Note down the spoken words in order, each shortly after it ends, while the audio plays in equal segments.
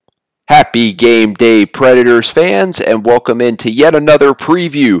Happy game day, Predators fans, and welcome into yet another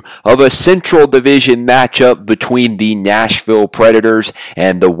preview of a Central Division matchup between the Nashville Predators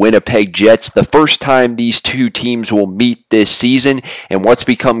and the Winnipeg Jets. The first time these two teams will meet this season, and what's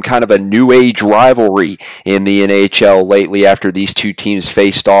become kind of a new age rivalry in the NHL lately after these two teams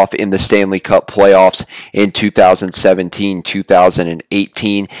faced off in the Stanley Cup playoffs in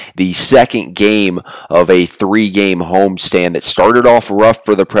 2017-2018. The second game of a three-game homestand that started off rough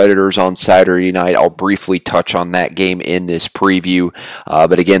for the Predators on Saturday night. I'll briefly touch on that game in this preview.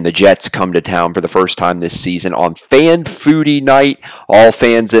 But again, the Jets come to town for the first time this season on Fan Foodie night. All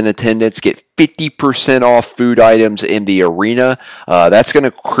fans in attendance get 50% off food items in the arena. That's going to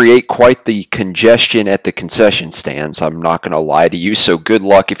create quite the congestion at the concession stands, I'm not going to lie to you. So good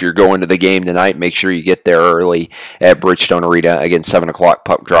luck if you're going to the game tonight. Make sure you get there early at Bridgestone Arena. Again, 7 o'clock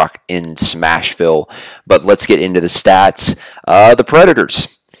puck drop in Smashville. But let's get into the stats. The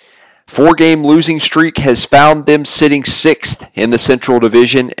Predators. 4-game losing streak has found them sitting 6th in the Central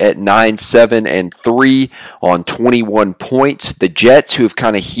Division at 9-7-3 on 21 points. The Jets, who have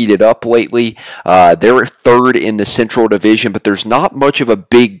kind of heated up lately, they're 3rd in the Central Division, but there's not much of a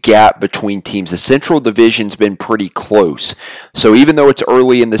big gap between teams. The Central Division's been pretty close. So even though it's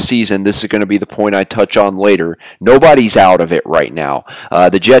early in the season, this is going to be the point I touch on later. Nobody's out of it right now.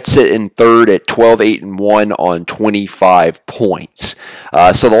 The Jets sit in 3rd at 12-8-1 on 25 points.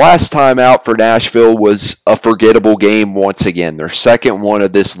 So the last time out for Nashville was a forgettable game once again. Their second one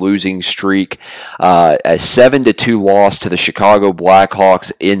of this losing streak. A 7-2 loss to the Chicago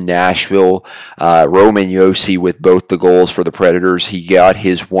Blackhawks in Nashville. Roman Josi with both the goals for the Predators. He got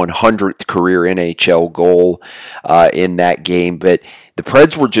his 100th career NHL goal in that game. But the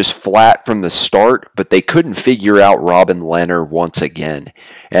Preds were just flat from the start, but they couldn't figure out Robin Lehner once again.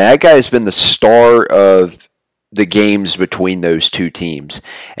 And that guy has been the star of the games between those two teams,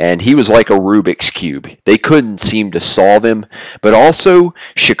 and he was like a Rubik's Cube. They couldn't seem to solve him, but also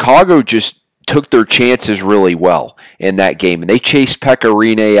Chicago just took their chances really well in that game, and they chased Pekka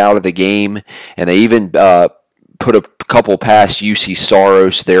Rinne out of the game, and they even put a couple past UC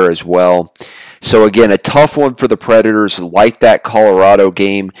Saros there as well. So again, a tough one for the Predators. Like that Colorado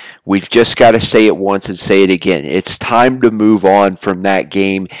game, we've just got to say it once and say it again. It's time to move on from that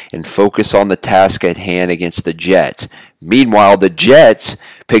game and focus on the task at hand against the Jets. Meanwhile, the Jets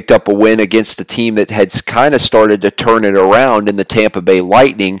picked up a win against a team that had kind of started to turn it around in the Tampa Bay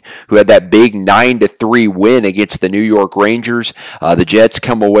Lightning, who had that big 9-3 win against the New York Rangers. The Jets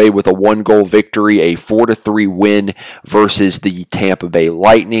come away with a 1-goal victory, a 4-3 win versus the Tampa Bay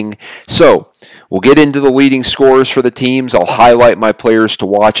Lightning. So, we'll get into the leading scorers for the teams. I'll highlight my players to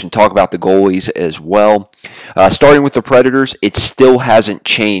watch and talk about the goalies as well. Starting with the Predators, it still hasn't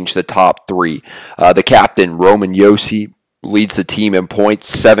changed the top three. The captain, Roman Josi, leads the team in points,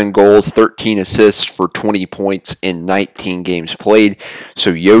 7 goals, 13 assists for 20 points in 19 games played.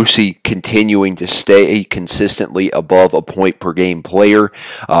 So Josi continuing to stay consistently above a point per game player.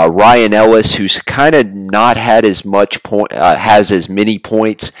 Ryan Ellis, who's kind of not had as much has as many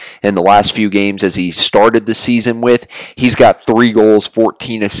points in the last few games as he started the season with. He's got 3 goals,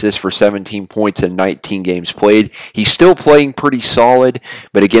 14 assists for 17 points in 19 games played. He's still playing pretty solid,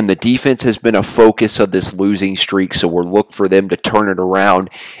 but again, the defense has been a focus of this losing streak, so we're looking for them to turn it around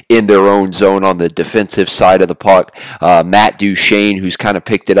in their own zone on the defensive side of the puck. Matt Duchene, who's kind of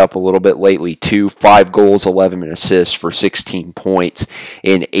picked it up a little bit lately too, 5 goals, 11 assists for 16 points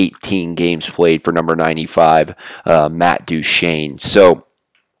in 18 games played for number 95, Matt Duchene. So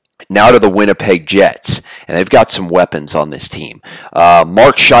now to the Winnipeg Jets, and they've got some weapons on this team.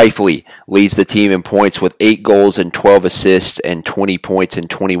 Mark Scheifele leads the team in points with 8 goals and 12 assists and 20 points in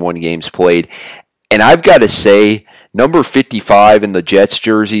 21 games played. And I've got to say, number 55 in the Jets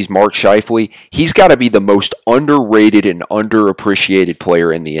jerseys, Mark Scheifele, he's got to be the most underrated and underappreciated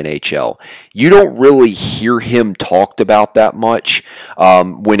player in the NHL. You don't really hear him talked about that much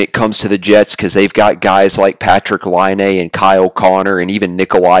when it comes to the Jets because they've got guys like Patrick Laine and Kyle Connor and even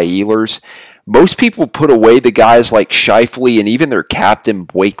Nikolai Ehlers. Most people put away the guys like Scheifele and even their captain,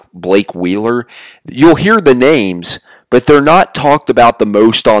 Blake Wheeler. You'll hear the names, but they're not talked about the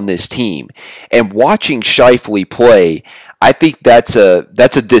most on this team. And watching Scheifele play, I think that's a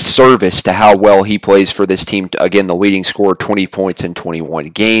disservice to how well he plays for this team. Again, the leading scorer, 20 points in 21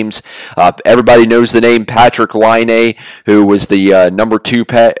 games. Everybody knows the name Patrick Laine, who was the number two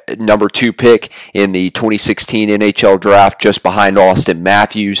pick in the 2016 NHL draft, just behind Austin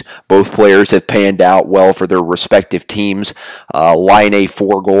Matthews. Both players have panned out well for their respective teams. Laine,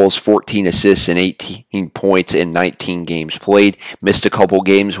 4 goals, 14 assists, and 18 points in 19 games played. Missed a couple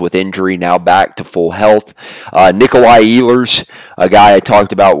games with injury, now back to full health. Nikolai Ehlers Ehlers, a guy I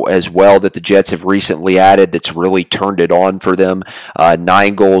talked about as well that the Jets have recently added that's really turned it on for them.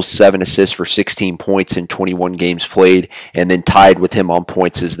 9 goals, 7 assists for 16 points in 21 games played, and then tied with him on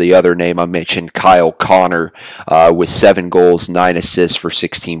points is the other name I mentioned, Kyle Connor, with 7 goals, 9 assists for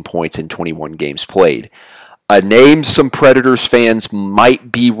 16 points in 21 games played. A name some Predators fans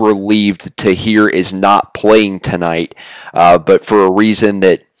might be relieved to hear is not playing tonight, but for a reason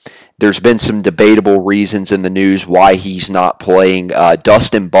that there's been some debatable reasons in the news why he's not playing.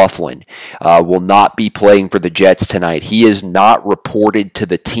 Dustin Byfuglien will not be playing for the Jets tonight. He is not reported to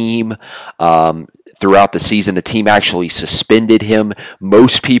the team throughout the season. The team actually suspended him.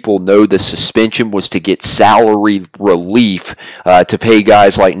 Most people know the suspension was to get salary relief to pay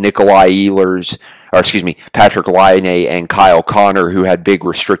guys like Patrik Laine and Kyle Connor, who had big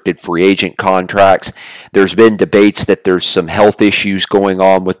restricted free agent contracts. There's been debates that there's some health issues going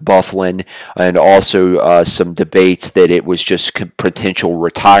on with Byfuglien, and also some debates that it was just potential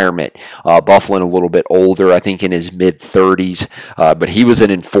retirement. Byfuglien a little bit older, I think in his mid-30s, but he was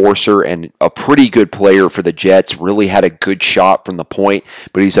an enforcer and a pretty good player for the Jets, really had a good shot from the point,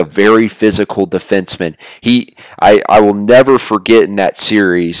 but he's a very physical defenseman. I will never forget in that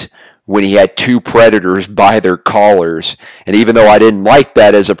series when he had 2 Predators by their collars. And even though I didn't like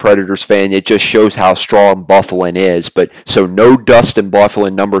that as a Predators fan, it just shows how strong Byfuglien is. But so no Dustin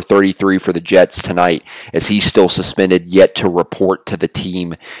Byfuglien, number 33 for the Jets tonight, as he's still suspended, yet to report to the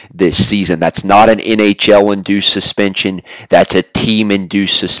team this season. That's not an NHL-induced suspension. That's a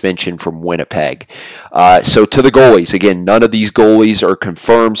team-induced suspension from Winnipeg. So to the goalies, again, none of these goalies are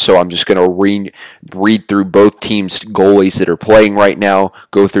confirmed, so I'm just going to read through both teams' goalies that are playing right now,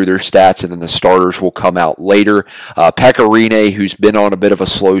 go through their stats, and then the starters will come out later. Pekka Rinne, who's been on a bit of a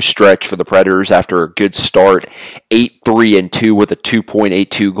slow stretch for the Predators after a good start, 8-3-2 with a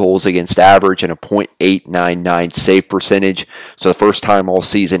 2.82 goals against average and a .899 save percentage. So the first time all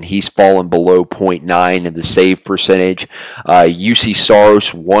season he's fallen below .9 in the save percentage. UC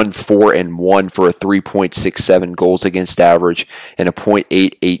Saros 1-4-1 for a 3.67 goals against average and a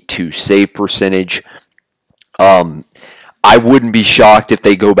 .882 save percentage. I wouldn't be shocked if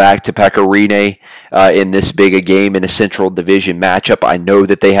they go back to Pekka Rinne in this big a game in a Central Division matchup. I know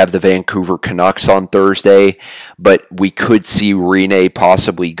that they have the Vancouver Canucks on Thursday, but we could see Rinne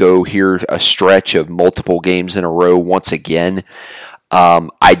possibly go here a stretch of multiple games in a row once again.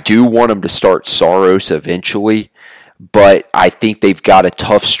 I do want him to start Saros eventually, but I think they've got a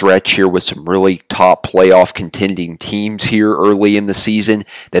tough stretch here with some really top playoff contending teams here early in the season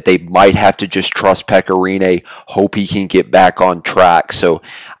that they might have to just trust Pekka Rinne, hope he can get back on track. So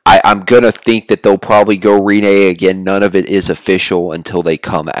I'm going to think that they'll probably go Rinne again. None of it is official until they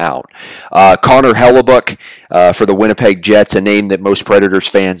come out. Connor Hellebuyck for the Winnipeg Jets, a name that most Predators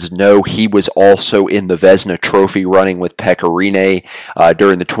fans know. He was also in the Vezina Trophy running with Pekka Rinne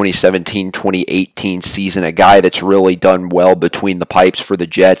during the 2017-2018 season, a guy that's really done well between the pipes for the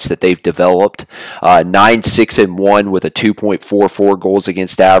Jets that they've developed. 9-6-1 with a 2.44 goals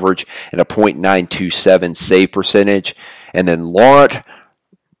against average and a .927 save percentage. And then Laurent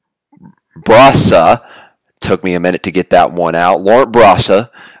Brossoit, took me a minute to get that one out. Laurent Brossoit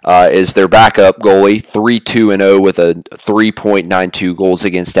is their backup goalie, 3-2-0 with a 3.92 goals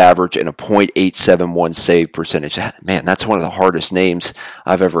against average and a .871 save percentage. Man, that's one of the hardest names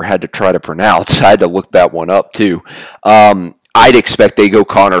I've ever had to try to pronounce. I had to look that one up too. I'd expect they go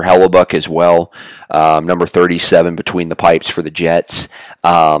Connor Hellebuyck as well, number 37 between the pipes for the Jets.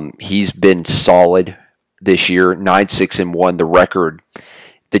 He's been solid this year, 9-6-1, the record.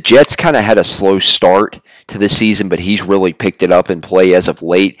 The Jets kind of had a slow start to the season, but he's really picked it up in play as of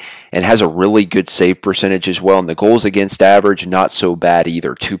late and has a really good save percentage as well. And the goals against average, not so bad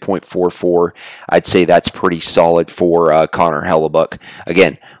either, 2.44. I'd say that's pretty solid for Connor Hellebuyck.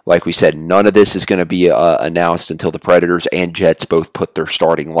 Again, like we said, none of this is going to be announced until the Predators and Jets both put their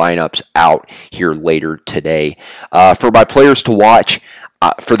starting lineups out here later today. For my players to watch,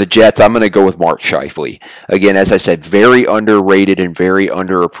 for the Jets, I'm going to go with Mark Scheifele. Again, as I said, very underrated and very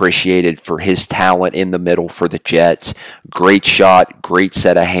underappreciated for his talent in the middle for the Jets. Great shot, great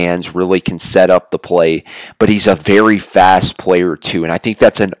set of hands, really can set up the play, but he's a very fast player too, and I think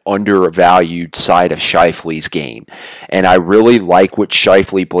that's an undervalued side of Scheifele's game. And I really like what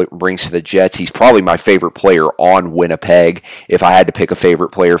Scheifele brings to the Jets. He's probably my favorite player on Winnipeg. If I had to pick a favorite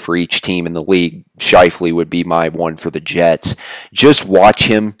player for each team in the league, Scheifele would be my one for the Jets. Just watch watch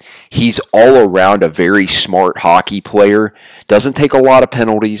him. He's all around a very smart hockey player. Doesn't take a lot of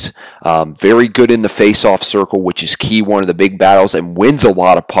penalties. Very good in the face-off circle, which is key, one of the big battles, and wins a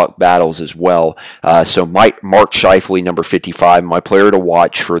lot of puck battles as well. So Mark Scheifele, number 55, my player to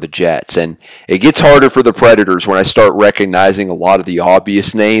watch for the Jets. And it gets harder for the Predators when I start recognizing a lot of the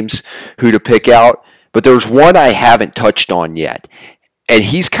obvious names who to pick out. But there's one I haven't touched on yet. And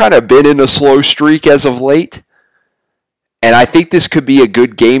he's kind of been in a slow streak as of late. And I think this could be a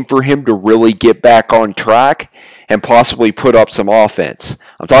good game for him to really get back on track and possibly put up some offense.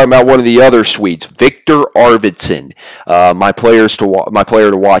 I'm talking about one of the other Swedes, Victor Arvidsson, my player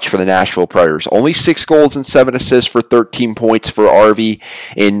to watch for the Nashville Predators. Only 6 goals and 7 assists for 13 points for Arvy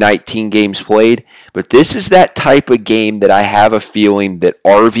in 19 games played. But this is that type of game that I have a feeling that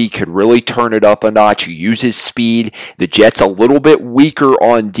Arvy could really turn it up a notch, use his speed. The Jets a little bit weaker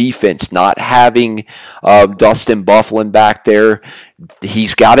on defense, not having Dustin Byfuglien back there.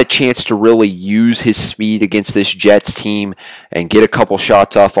 He's got a chance to really use his speed against this Jets team and get a couple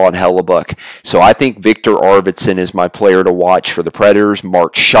shots off on Hellebuck. So I think Victor Arvidsson is my player to watch for the Predators.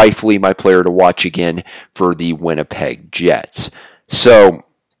 Mark Scheifele, my player to watch again for the Winnipeg Jets. So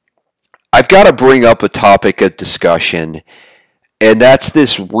I've got to bring up a topic of discussion, and that's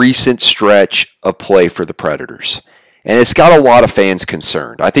this recent stretch of play for the Predators. And it's got a lot of fans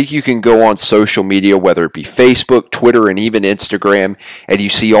concerned. I think you can go on social media, whether it be Facebook, Twitter, and even Instagram, and you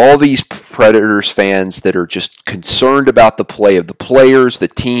see all these Predators fans that are just concerned about the play of the players, the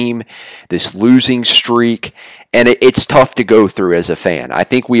team, this losing streak, and it's tough to go through as a fan. I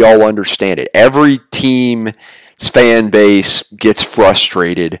think we all understand it. Every team's fan base gets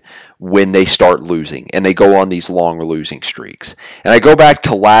frustrated when they start losing, and they go on these long losing streaks. And I go back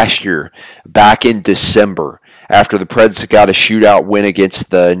to last year, back in December, after the Preds got a shootout win against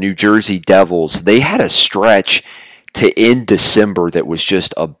the New Jersey Devils. They had a stretch to end December that was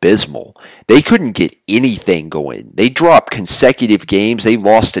just abysmal. They couldn't get anything going. They dropped consecutive games. They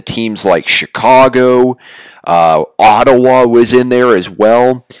lost to teams like Chicago. Ottawa was in there as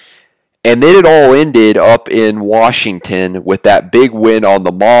well. And then it all ended up in Washington with that big win on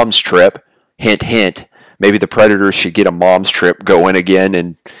the Mom's trip. Hint, hint. Maybe the Predators should get a Mom's trip going again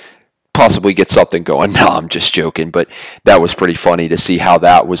and possibly get something going. No, I'm just joking, but that was pretty funny to see how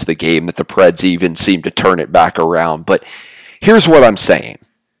that was the game that the Preds even seemed to turn it back around. But here's what I'm saying.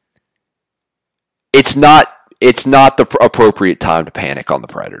 It's not the appropriate time to panic on the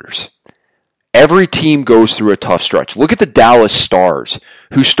Predators. Every team goes through a tough stretch. Look at the Dallas Stars,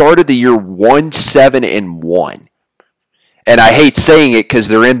 who started the year 1-7-1. And I hate saying it because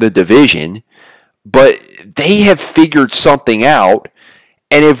they're in the division, but they have figured something out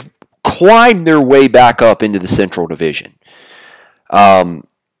and have climbed their way back up into the Central Division,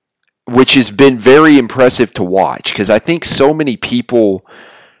 which has been very impressive to watch, because I think so many people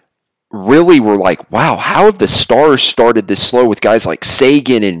really were like, wow, how have the Stars started this slow with guys like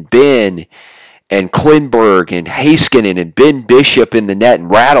Sagan and Ben and Klingberg and Heiskanen and Ben Bishop in the net and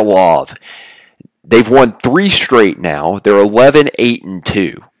Radulov. They've won 3 straight now. They're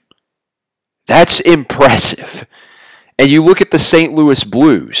 11-8-2. That's impressive. And you look at the St. Louis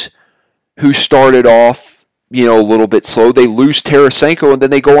Blues, who started off, a little bit slow. They lose Tarasenko, and then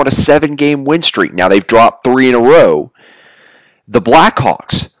they go on a 7-game win streak. Now they've dropped 3 in a row. The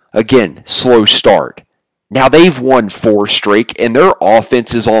Blackhawks, again, slow start. Now they've won 4 straight, and their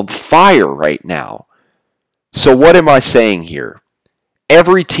offense is on fire right now. So what am I saying here?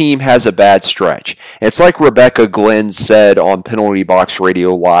 Every team has a bad stretch. It's like Rebecca Glenn said on Penalty Box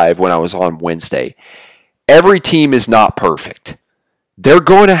Radio Live when I was on Wednesday. Every team is not perfect. They're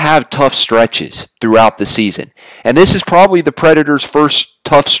going to have tough stretches throughout the season. And this is probably the Predators' first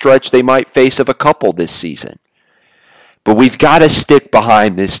tough stretch they might face of a couple this season. But we've got to stick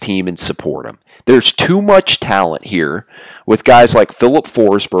behind this team and support them. There's too much talent here with guys like Philip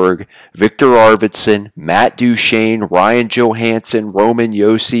Forsberg, Victor Arvidsson, Matt Duchene, Ryan Johansson, Roman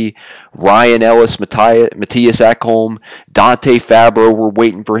Josi, Ryan Ellis, Matthias Ekholm, Dante Fabro. We're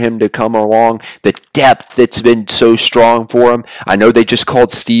waiting for him to come along. The depth that's been so strong for him. I know they just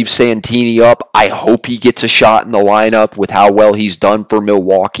called Steve Santini up. I hope he gets a shot in the lineup with how well he's done for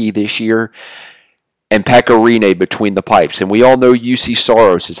Milwaukee this year. And Pekka Rinne between the pipes. And we all know UC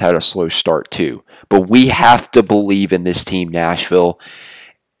Saros has had a slow start too. But we have to believe in this team, Nashville.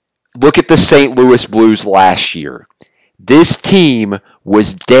 Look at the St. Louis Blues last year. This team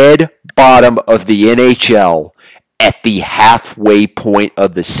was dead bottom of the NHL at the halfway point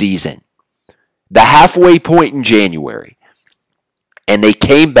of the season. The halfway point in January. And they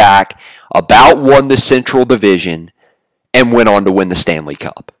came back, about won the Central Division, and went on to win the Stanley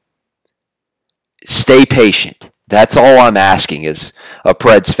Cup. Stay patient. That's all I'm asking as a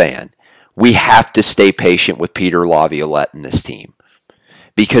Preds fan. We have to stay patient with Peter Laviolette in this team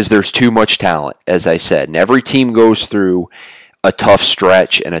because there's too much talent, as I said. And every team goes through a tough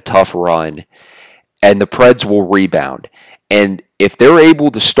stretch and a tough run, and the Preds will rebound. And if they're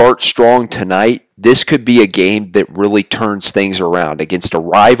able to start strong tonight, this could be a game that really turns things around against a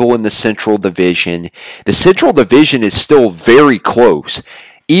rival in the Central Division. The Central Division is still very close.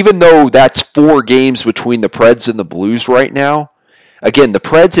 Even though that's 4 games between the Preds and the Blues right now, again, the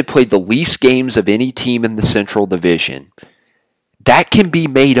Preds have played the least games of any team in the Central Division. That can be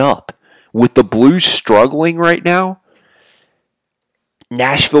made up. With the Blues struggling right now,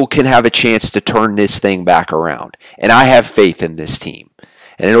 Nashville can have a chance to turn this thing back around. And I have faith in this team.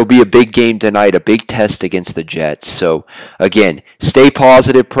 And it'll be a big game tonight, a big test against the Jets. So, again, stay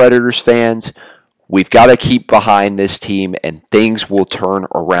positive, Predators fans. We've got to keep behind this team, and things will turn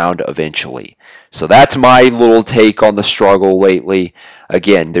around eventually. So that's my little take on the struggle lately.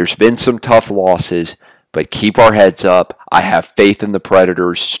 Again, there's been some tough losses, but keep our heads up. I have faith in the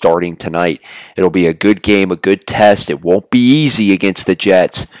Predators starting tonight. It'll be a good game, a good test. It won't be easy against the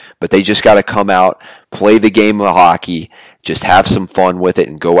Jets, but they just got to come out, play the game of hockey, just have some fun with it,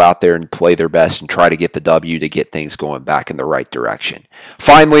 and go out there and play their best and try to get the W to get things going back in the right direction.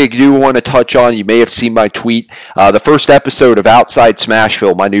 Finally, I do want to touch on, you may have seen my tweet, the first episode of Outside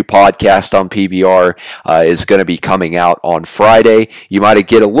Smashville, my new podcast on PBR, is going to be coming out on Friday. You might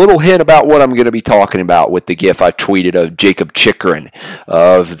get a little hint about what I'm going to be talking about with the GIF I tweeted of Jacob Chychrun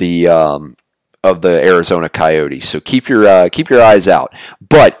of the Arizona Coyotes. So keep your eyes out.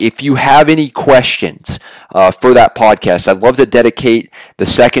 But if you have any questions for that podcast, I'd love to dedicate the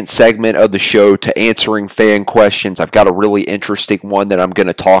second segment of the show to answering fan questions. I've got a really interesting one that I'm going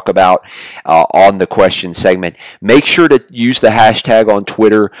to talk about on the question segment. Make sure to use the hashtag on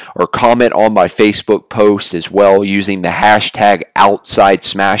Twitter or comment on my Facebook post as well using the hashtag Outside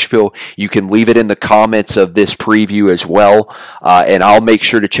Smashville. You can leave it in the comments of this preview as well, and I'll make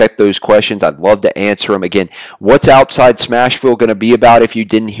sure to check those questions. I'd love to answer them. Again, what's Outside Smashville going to be about if you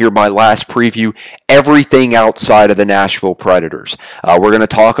didn't hear my last preview? Everything outside of the Nashville Predators. We're going to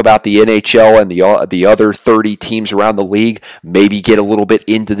talk about the NHL and the other 30 teams around the league, maybe get a little bit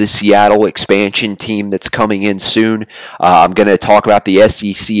into the Seattle expansion team that's coming in soon. I'm going to talk about the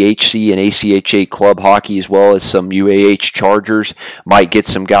SECHC and ACHA club hockey as well as some UAH Chargers. Might get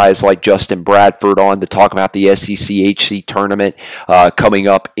some guys like Justin Bradford on to talk about the SECHC tournament coming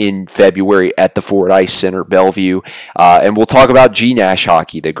up in February at the Ford Ice Center, Bellevue. And we'll talk about GNASH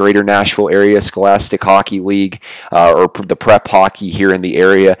hockey, the Greater Nashville Area Scholastic Hockey League, or the prep hockey here in the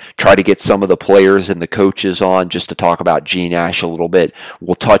area. Try to get some of the players and the coaches on just to talk about GNASH a little bit.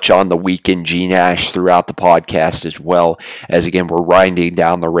 We'll touch on the weekend GNASH throughout the podcast as well, as again, we're winding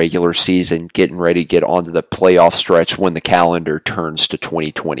down the regular season, getting ready to get onto the playoff stretch when the calendar turns to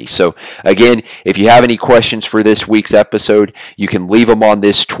 2020. So again, if you have any questions for this week's episode, you can leave them on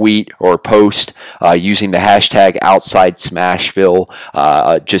this tweet or post using the hashtag Outside Smashville.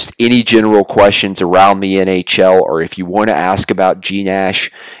 Just any general questions around the NHL, or if you want to ask about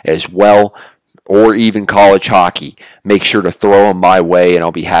GNASH as well, or even college hockey, make sure to throw them my way and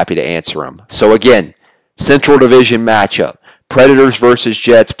I'll be happy to answer them. So again, Central Division matchup. Predators versus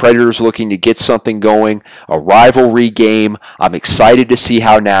Jets. Predators looking to get something going, a rivalry game. I'm excited to see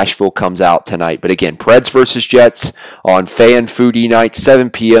how Nashville comes out tonight. But again, Preds versus Jets on Fan Foodie Night,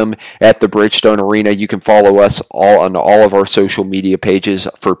 7 p.m. at the Bridgestone Arena. You can follow us on all of our social media pages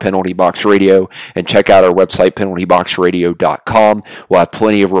for Penalty Box Radio and check out our website, penaltyboxradio.com. We'll have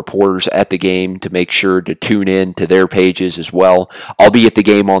plenty of reporters at the game to make sure to tune in to their pages as well. I'll be at the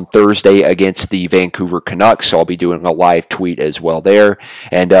game on Thursday against the Vancouver Canucks, so I'll be doing a live tweet as well there.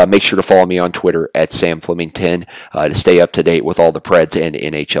 And make sure to follow me on Twitter at SamFleming10 to stay up to date with all the Preds and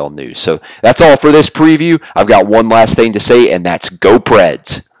NHL news. So that's all for this preview. I've got one last thing to say, and that's Go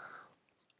Preds!